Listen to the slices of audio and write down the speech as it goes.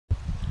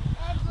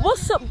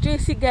What's up,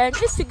 JC gang?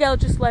 It's the girl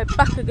just like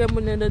back again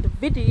with another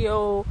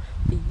video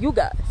for you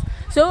guys.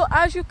 So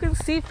as you can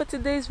see, for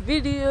today's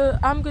video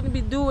I'm gonna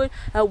be doing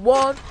a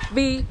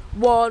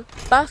 1v1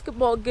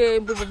 basketball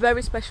game with a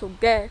very special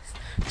guest,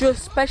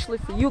 just especially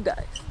for you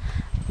guys.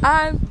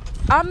 And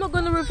I'm not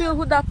gonna reveal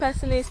who that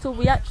person is till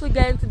we actually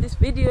get into this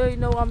video, you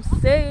know what I'm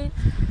saying?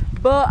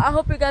 But I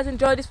hope you guys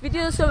enjoy this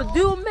video, so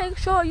do make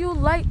sure you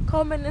like,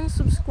 comment and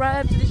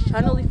subscribe to this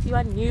channel if you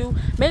are new.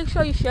 Make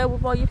sure you share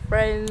with all your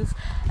friends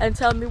and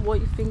tell me what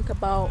you think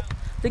about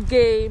the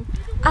game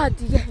at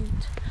the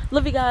end.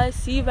 Love you guys,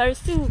 see you very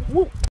soon.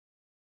 Woo.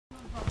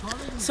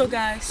 So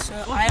guys,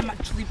 I am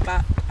actually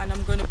back and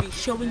I'm going to be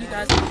showing you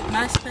guys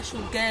my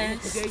special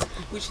guest,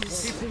 which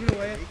is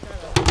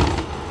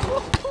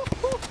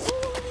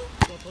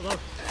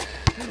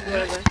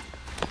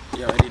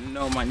You already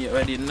know, man. You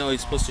already know.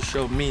 He's supposed to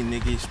show me,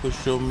 nigga. He's supposed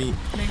to show me.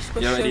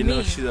 You already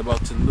know she's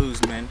about to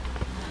lose, man.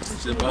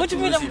 What do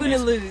you mean I'm gonna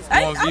lose?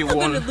 I'm not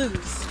gonna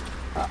lose.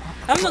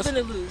 I'm not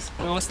gonna lose.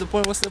 What's the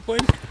point? What's the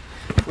point?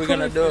 We're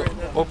gonna do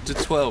up to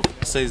 12.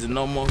 So it's a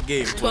normal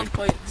game. 12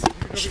 points.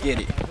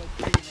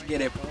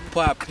 Get it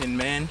popping,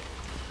 man.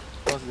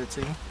 What's the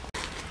thing?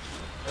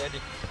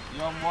 Ready?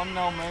 You on one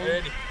now, man.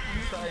 Ready?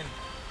 Who's starting?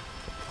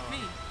 Me.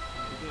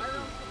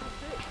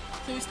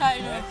 So we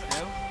starting now?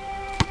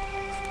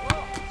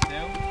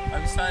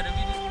 Have you started the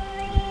video?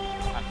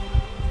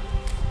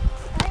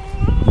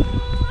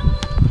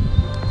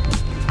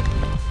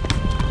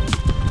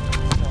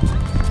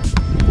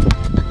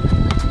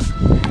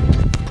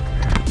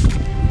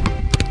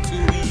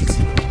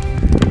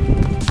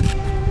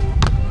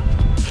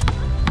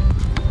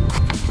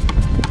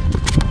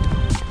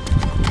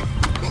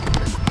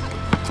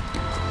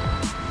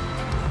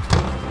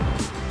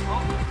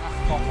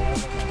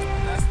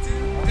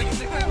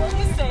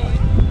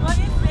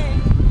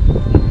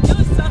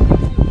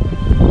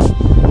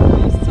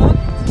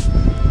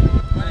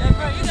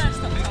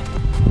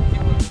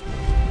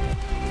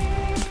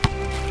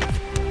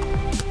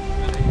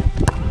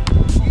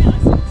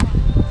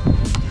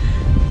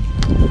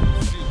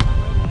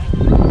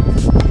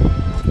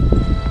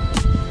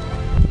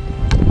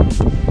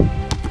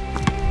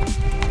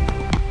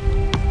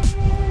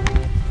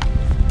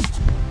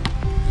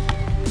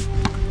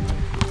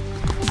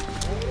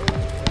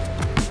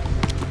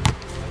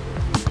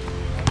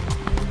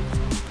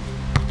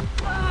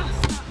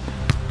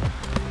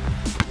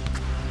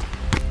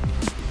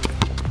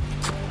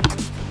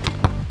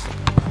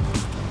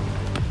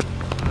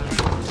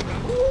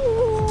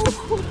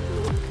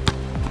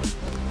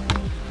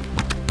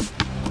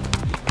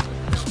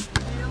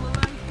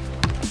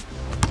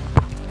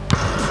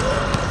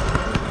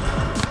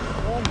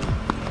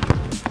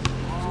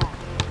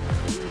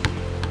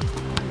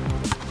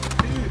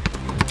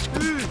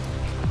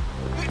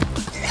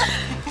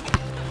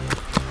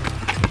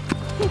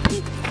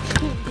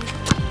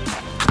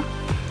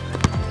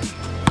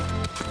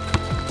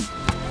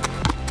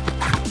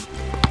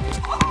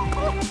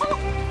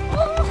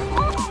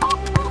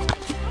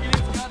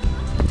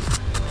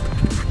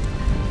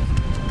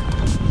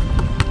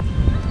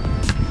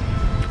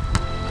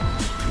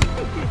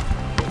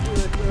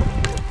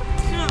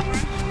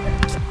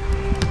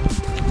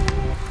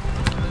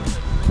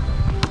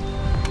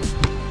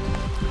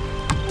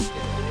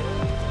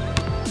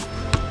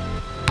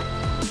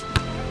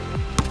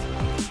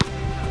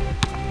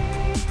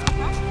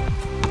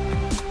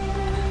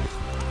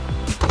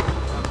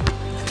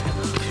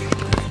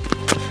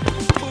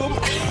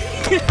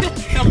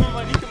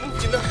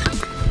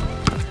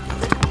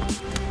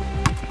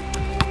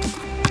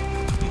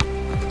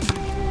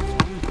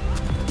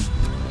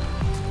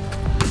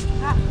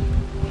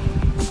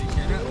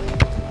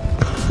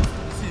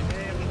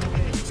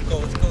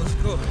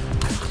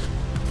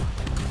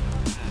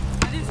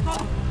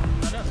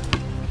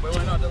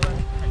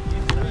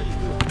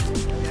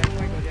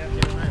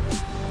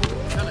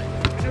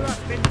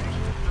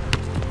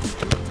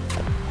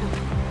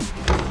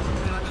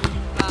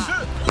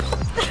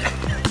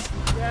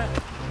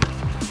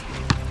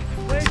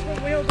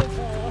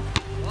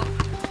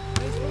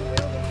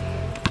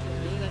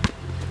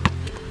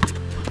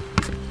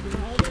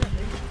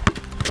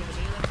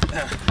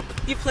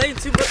 You're playing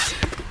too much.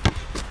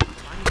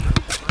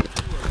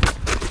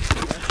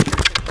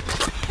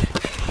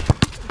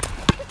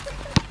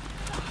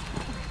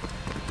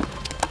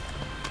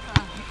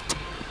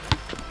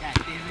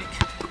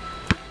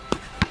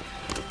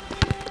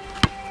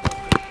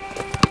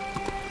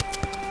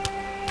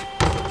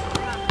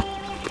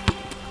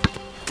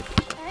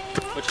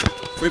 Watch it.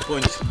 3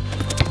 points.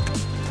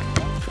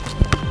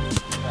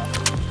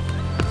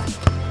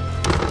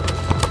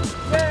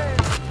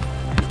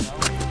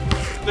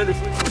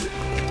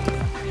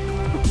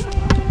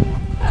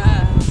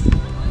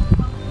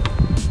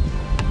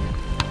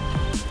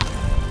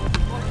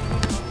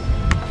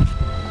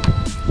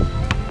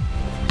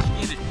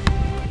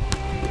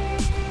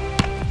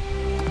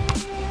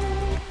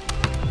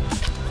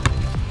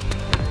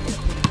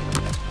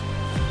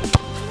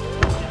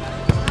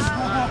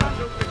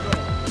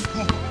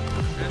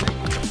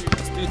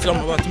 I'm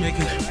about to make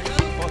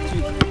it.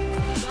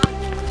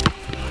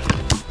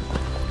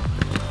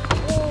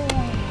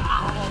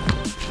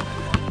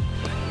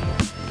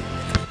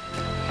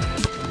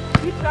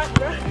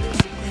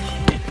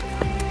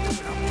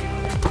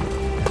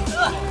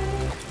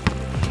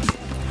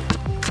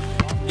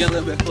 Get a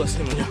little bit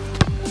closer to me.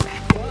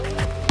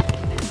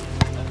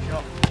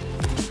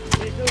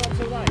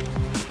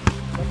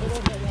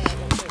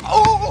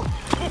 Oh!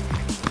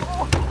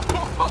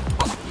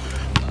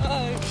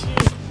 Oh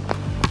shit!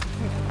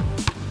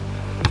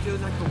 It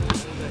feels like a wall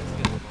that's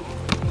getting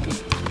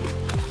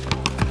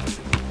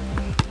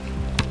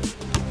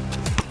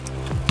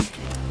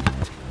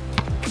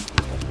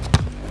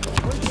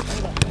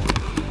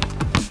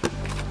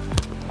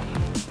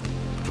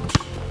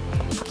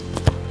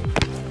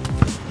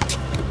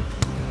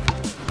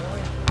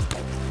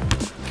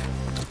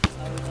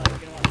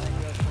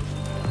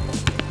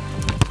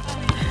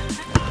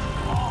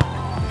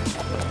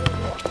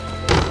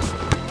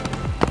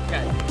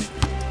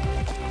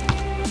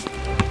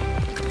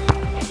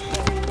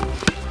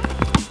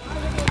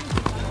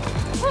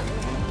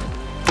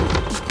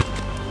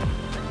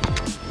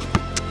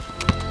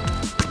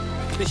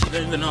she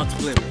don't even know how to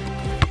play.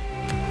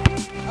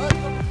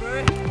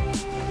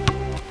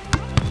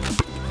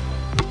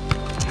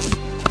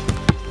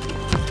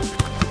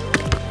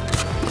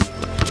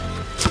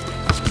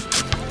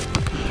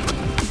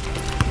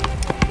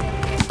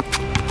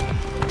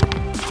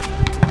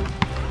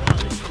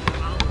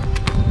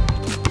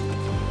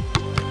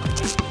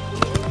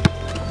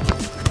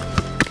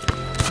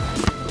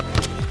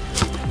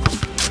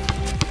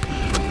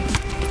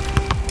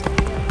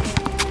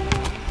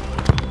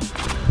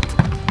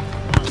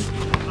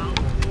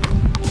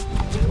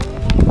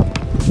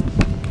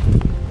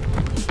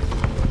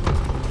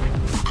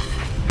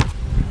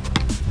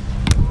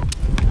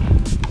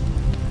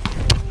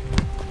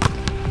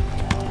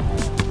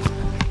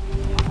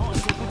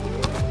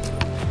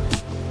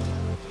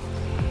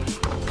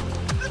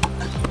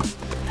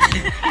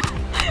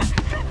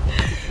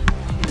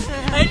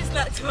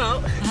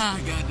 Ah,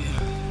 goddamn.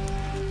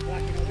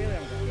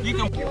 You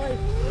can.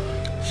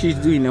 She's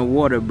doing a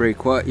water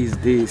break. What is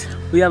this?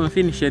 We haven't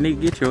finished yet.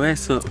 Get your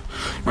ass up.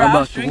 I'm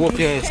about to whoop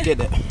your ass. Get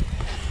that.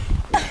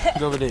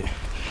 Go over there.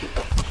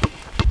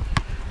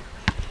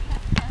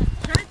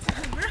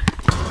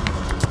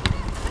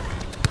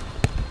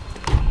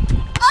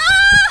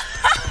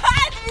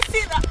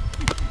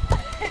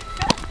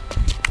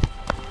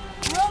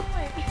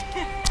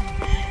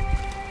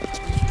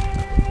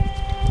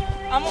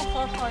 I'm on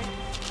 4 points.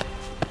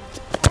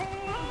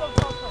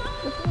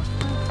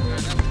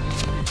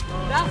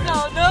 That's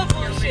no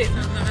bullshit.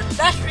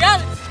 That's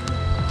reality.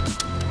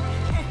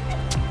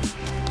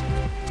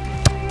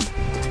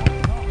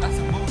 That's a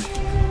bullshit.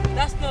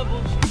 That's no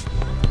bullshit.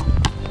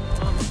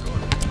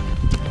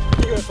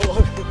 You gotta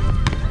follow.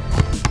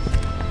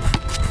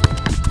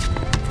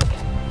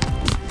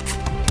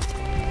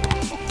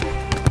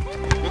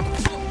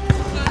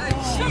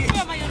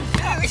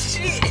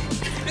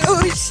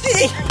 Oh shit!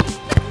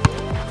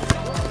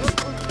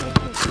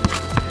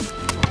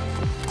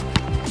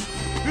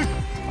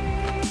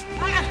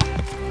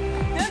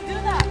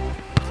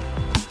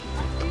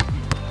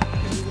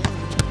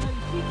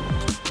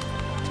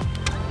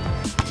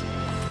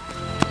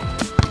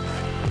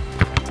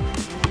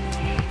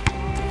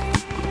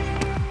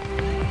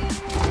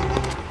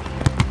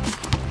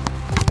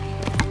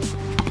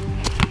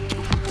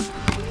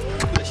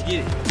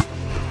 Get it.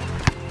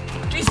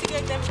 Tracy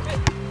get them a bit.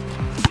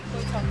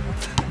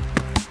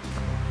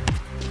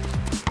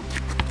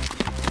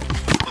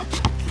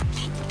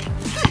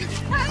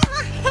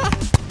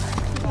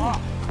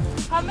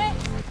 How many?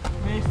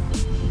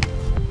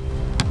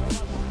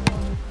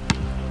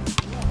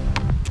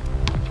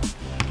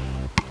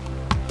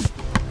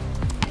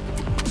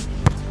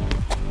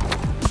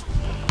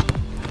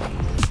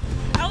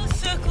 I was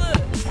so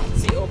close.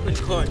 See, open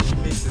court, she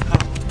misses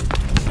out.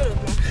 Shut up,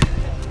 man.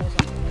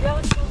 Yeah,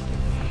 let's go.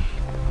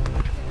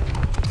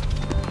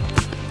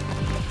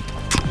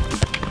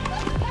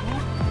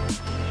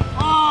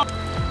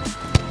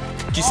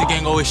 Kissy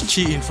gang always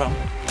cheating, fam.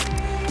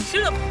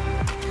 Shut up.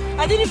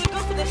 I didn't even go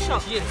for the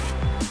shot. Yeah.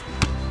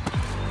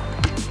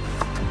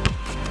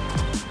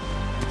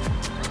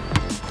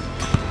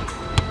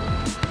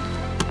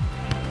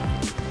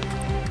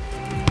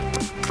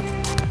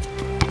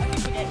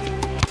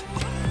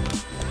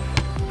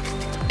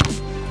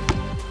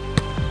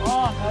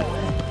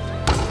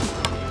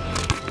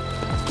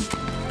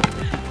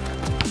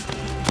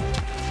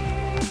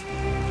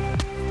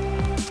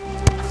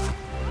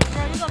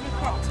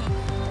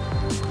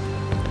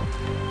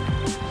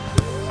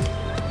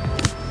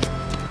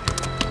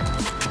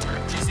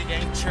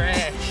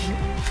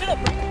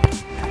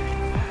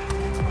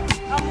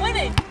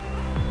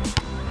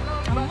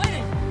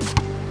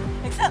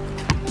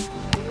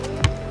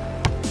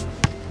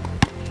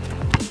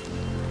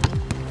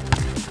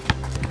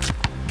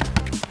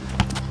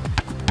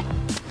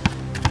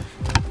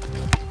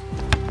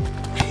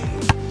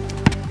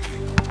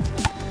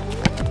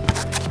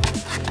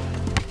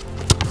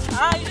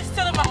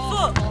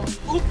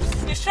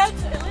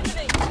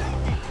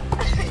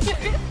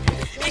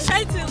 He's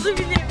trying to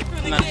eliminate me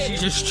from the game.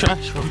 She's just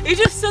trash, bro. He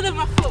just stood at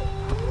my foot.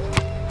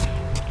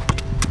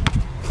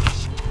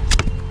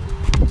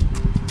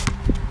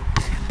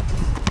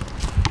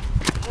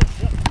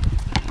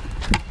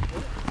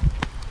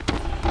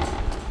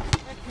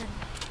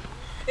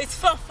 It's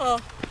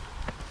 4-4.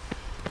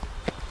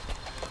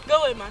 Go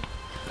away, man.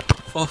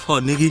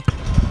 4-4, nigga.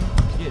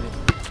 Get it.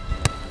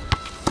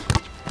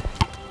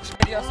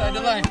 Steady outside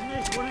the line.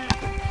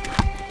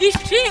 He's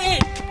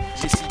cheating.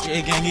 GCJ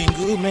gang ain't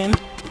good, man.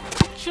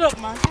 Shut up,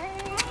 man.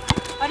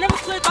 I never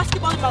played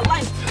basketball in my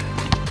life.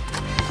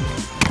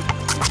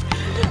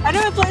 I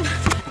never played.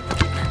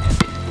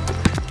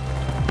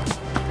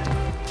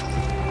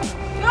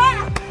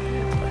 Ah!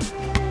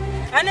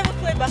 I never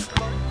played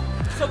basketball.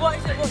 So what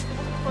is it? What's the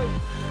point?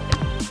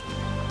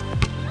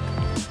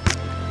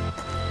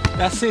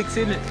 That's 6,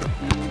 isn't it?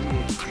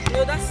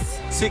 No, that's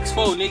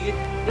 6-4, nigga.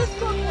 This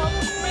 4-4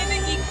 made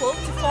it equal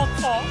to 4-4.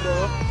 No.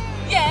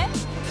 Yeah.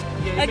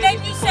 Yeah, And then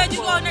you said you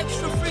got an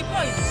extra 3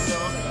 points. No,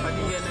 I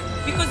didn't get an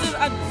extra. Because of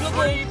a double.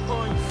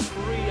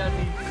 3.3, I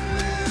think.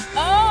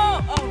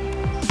 Oh.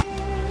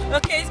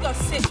 Okay, he's got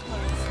 6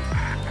 points.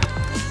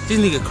 This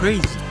nigga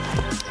crazy.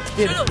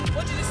 Shut up.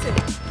 What did you say?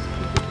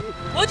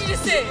 What did you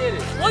say?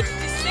 What did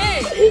you say?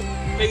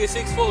 Make it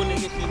 6-4,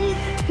 nigga, if you lose.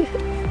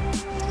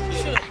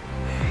 Shut up.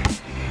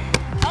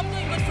 I'm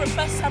doing good for the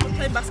first time I'm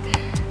playing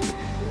basketball.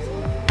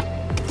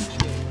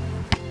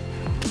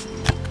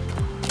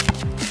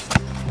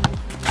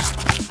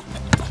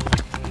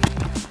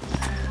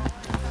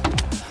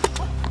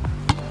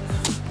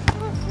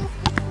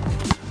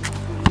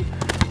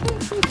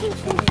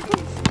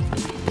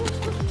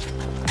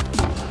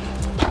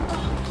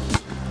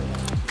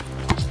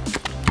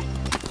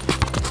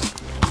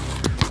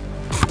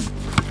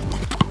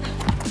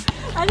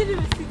 I didn't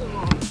even see them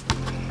all.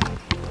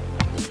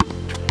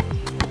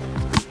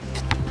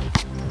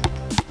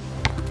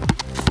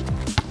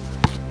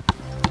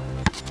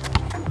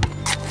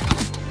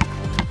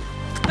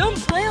 Don't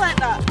play like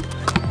that.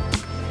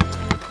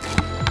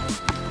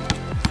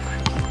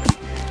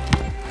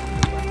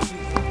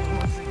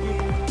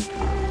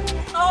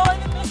 Oh, and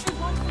the missus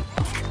wants to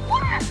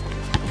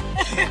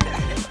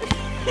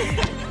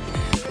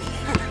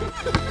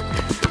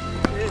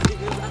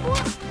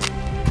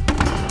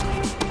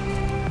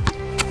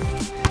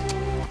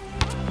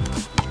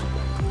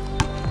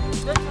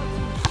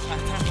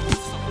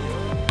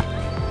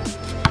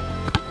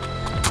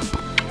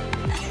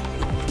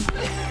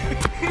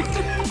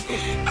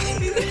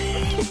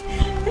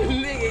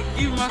Nigga,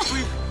 give my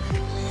free.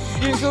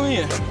 Yeah, come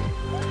here.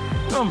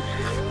 Come.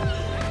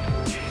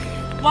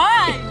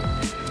 Why?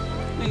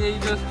 Nigga, you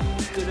just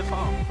did the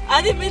foul.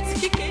 I didn't mean to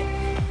kick it.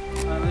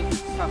 Let's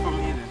just start from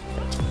here then.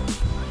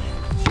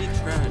 She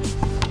trash.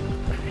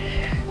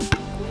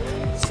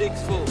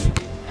 6-4.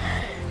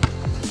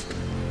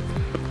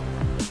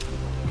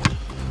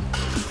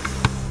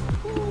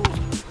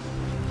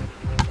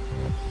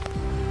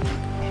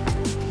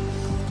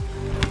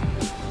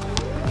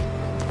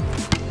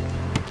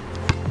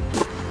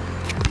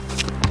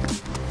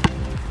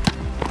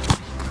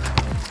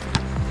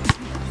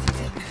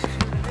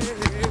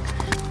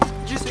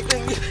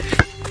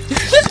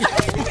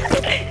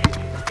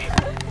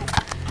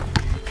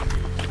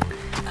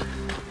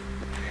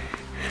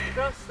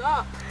 Bro,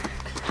 stop.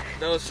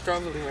 That was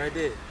struggling right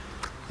there.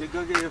 You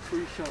go get a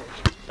free shot.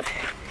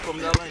 From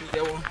that line, you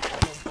get one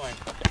point.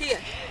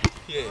 Here.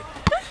 Yeah.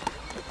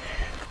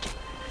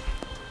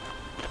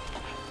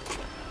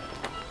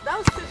 That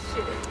was just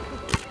shit.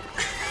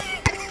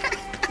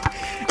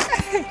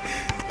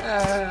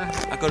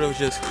 I could have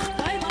just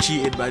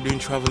cheated by doing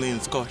traveling in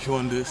Scotch. You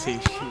want to say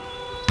shit.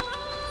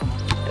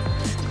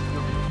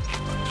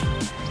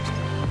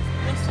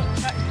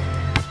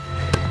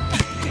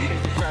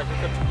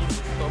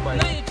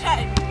 No, you're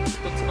chatting.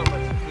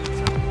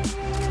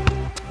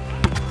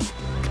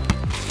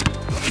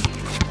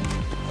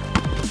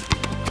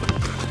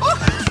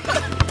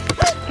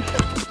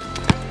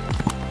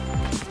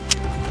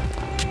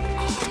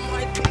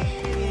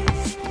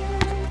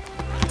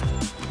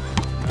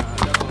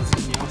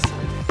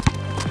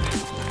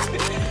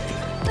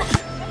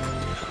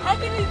 How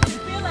can you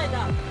feel like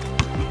that?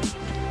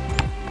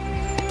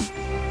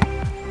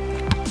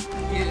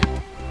 Yeah.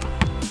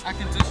 I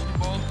can touch the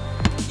ball.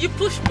 You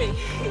pushed me.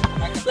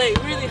 Like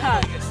really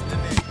hard.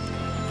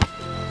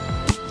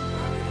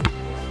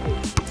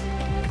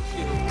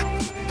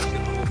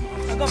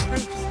 I got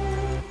proofs.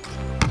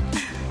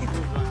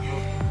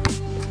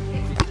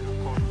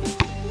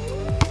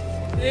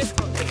 Let's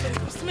go.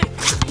 It's me.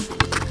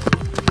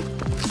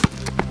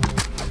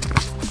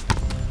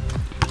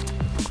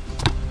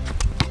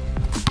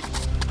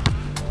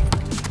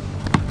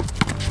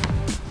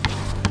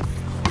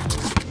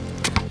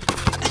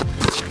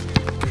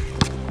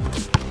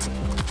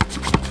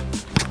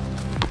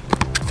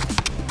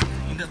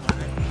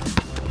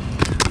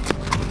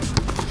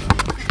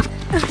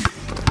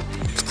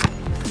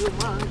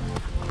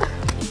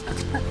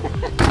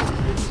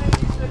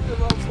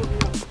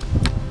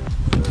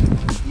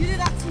 You did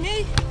that to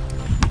me?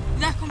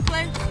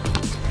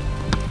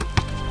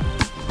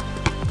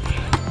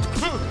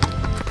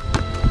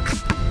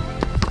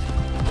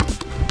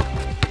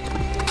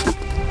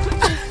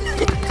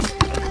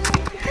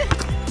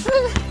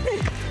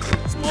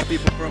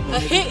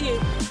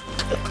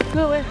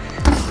 Go away.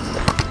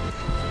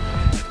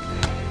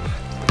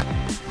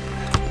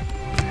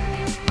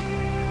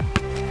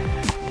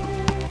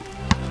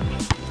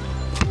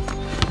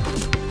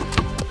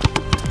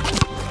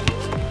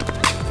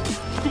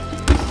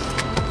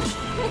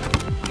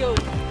 Go.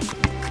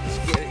 Let's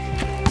get it.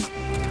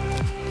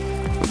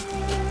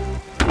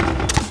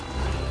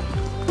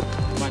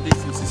 My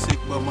distance is sick,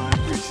 but my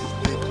increase is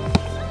big.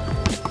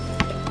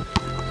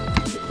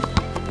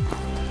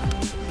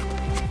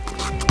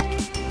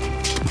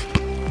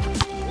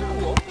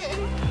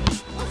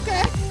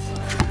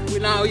 We're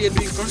now here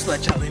doing crossfire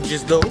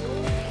challenges though.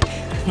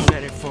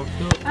 Get it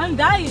fucked up. I'm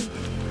dying.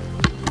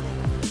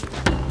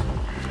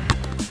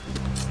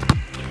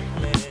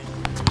 Man,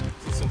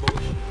 it's some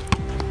bullshit.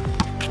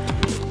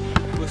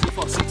 We're still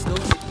for 6 though.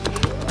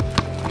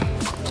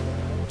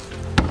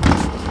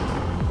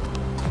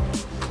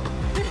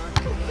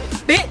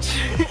 Bitch.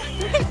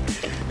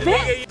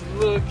 Bitch.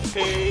 Look,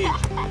 hey.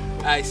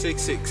 Alright,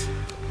 6-6.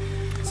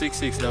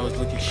 6-6, that was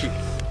looking shit.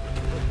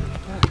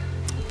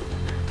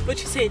 What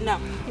you say now?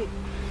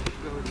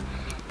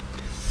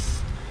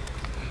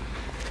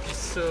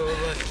 So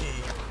lucky.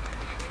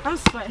 I'm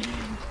sweating.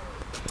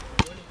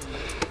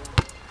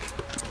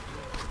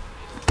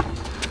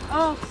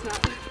 Oh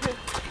snap.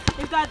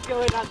 If that's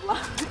going, I'd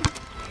laugh.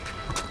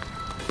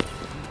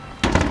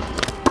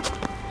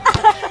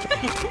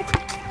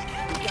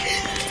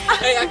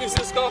 Hey, I can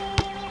still score.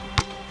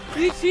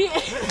 You cheated.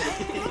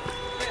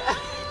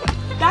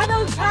 That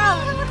don't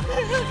count.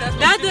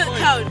 That don't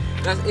count.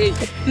 That's 8.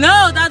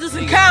 No, that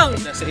doesn't count.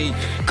 That's 8.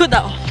 Cut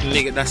that.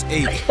 Nigga, that's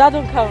 8. That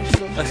don't count.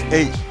 So. That's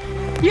 8.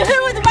 You hit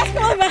me with the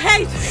basketball in my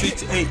head.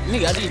 6, 8.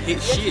 Nigga, I didn't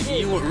hit shit.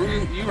 You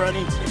run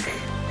into.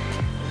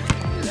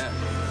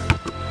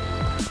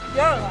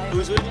 You're alive.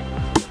 Who's winning?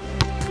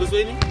 Who's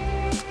winning?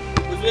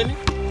 Who's winning?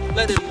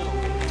 Let them know.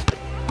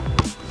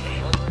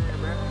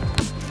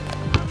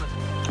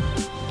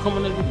 Come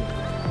on, let me.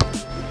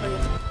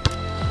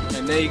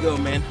 And there you go,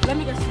 man. Let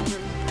me get some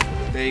drink.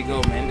 There you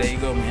go, man. There you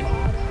go, man.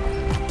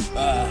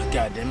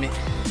 God damn it.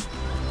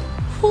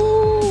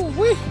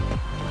 Woo-wee.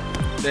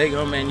 There you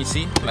go, man. You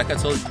see, like I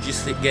told you,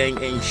 just the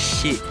gang ain't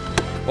shit.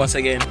 Once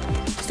again,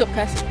 Stop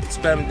cussing.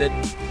 spam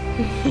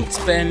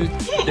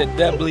the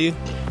W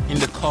in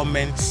the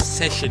comment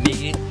section,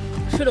 nigga.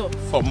 Shut up.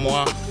 For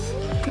more.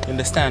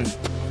 Understand?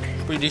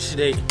 Pretty juicy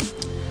day.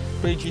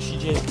 Pretty juicy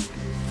J.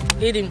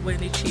 He didn't win,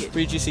 he cheated.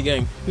 Pretty juicy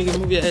gang. Nigga,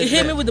 move your head. He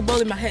hit me back. with the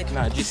ball in my head.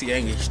 Nah, juicy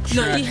gang is trash.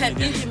 No, he hit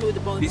nigga. me with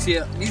the ball in my This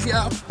year,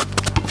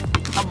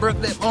 I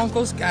broke that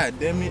uncle's. God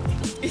damn it.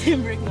 head. He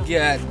didn't break no.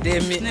 God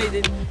damn it. No, he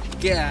didn't.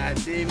 God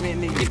damn it,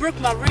 nigga. He broke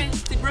my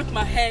wrist, he broke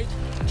my head.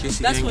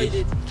 Juicy That's gang what he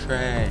is did.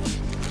 Trash.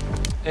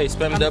 Hey,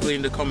 spam W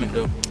in the comment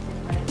though.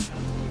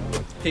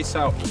 Peace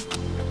out.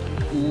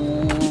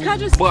 Ooh, You can't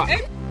just. but-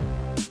 Hey,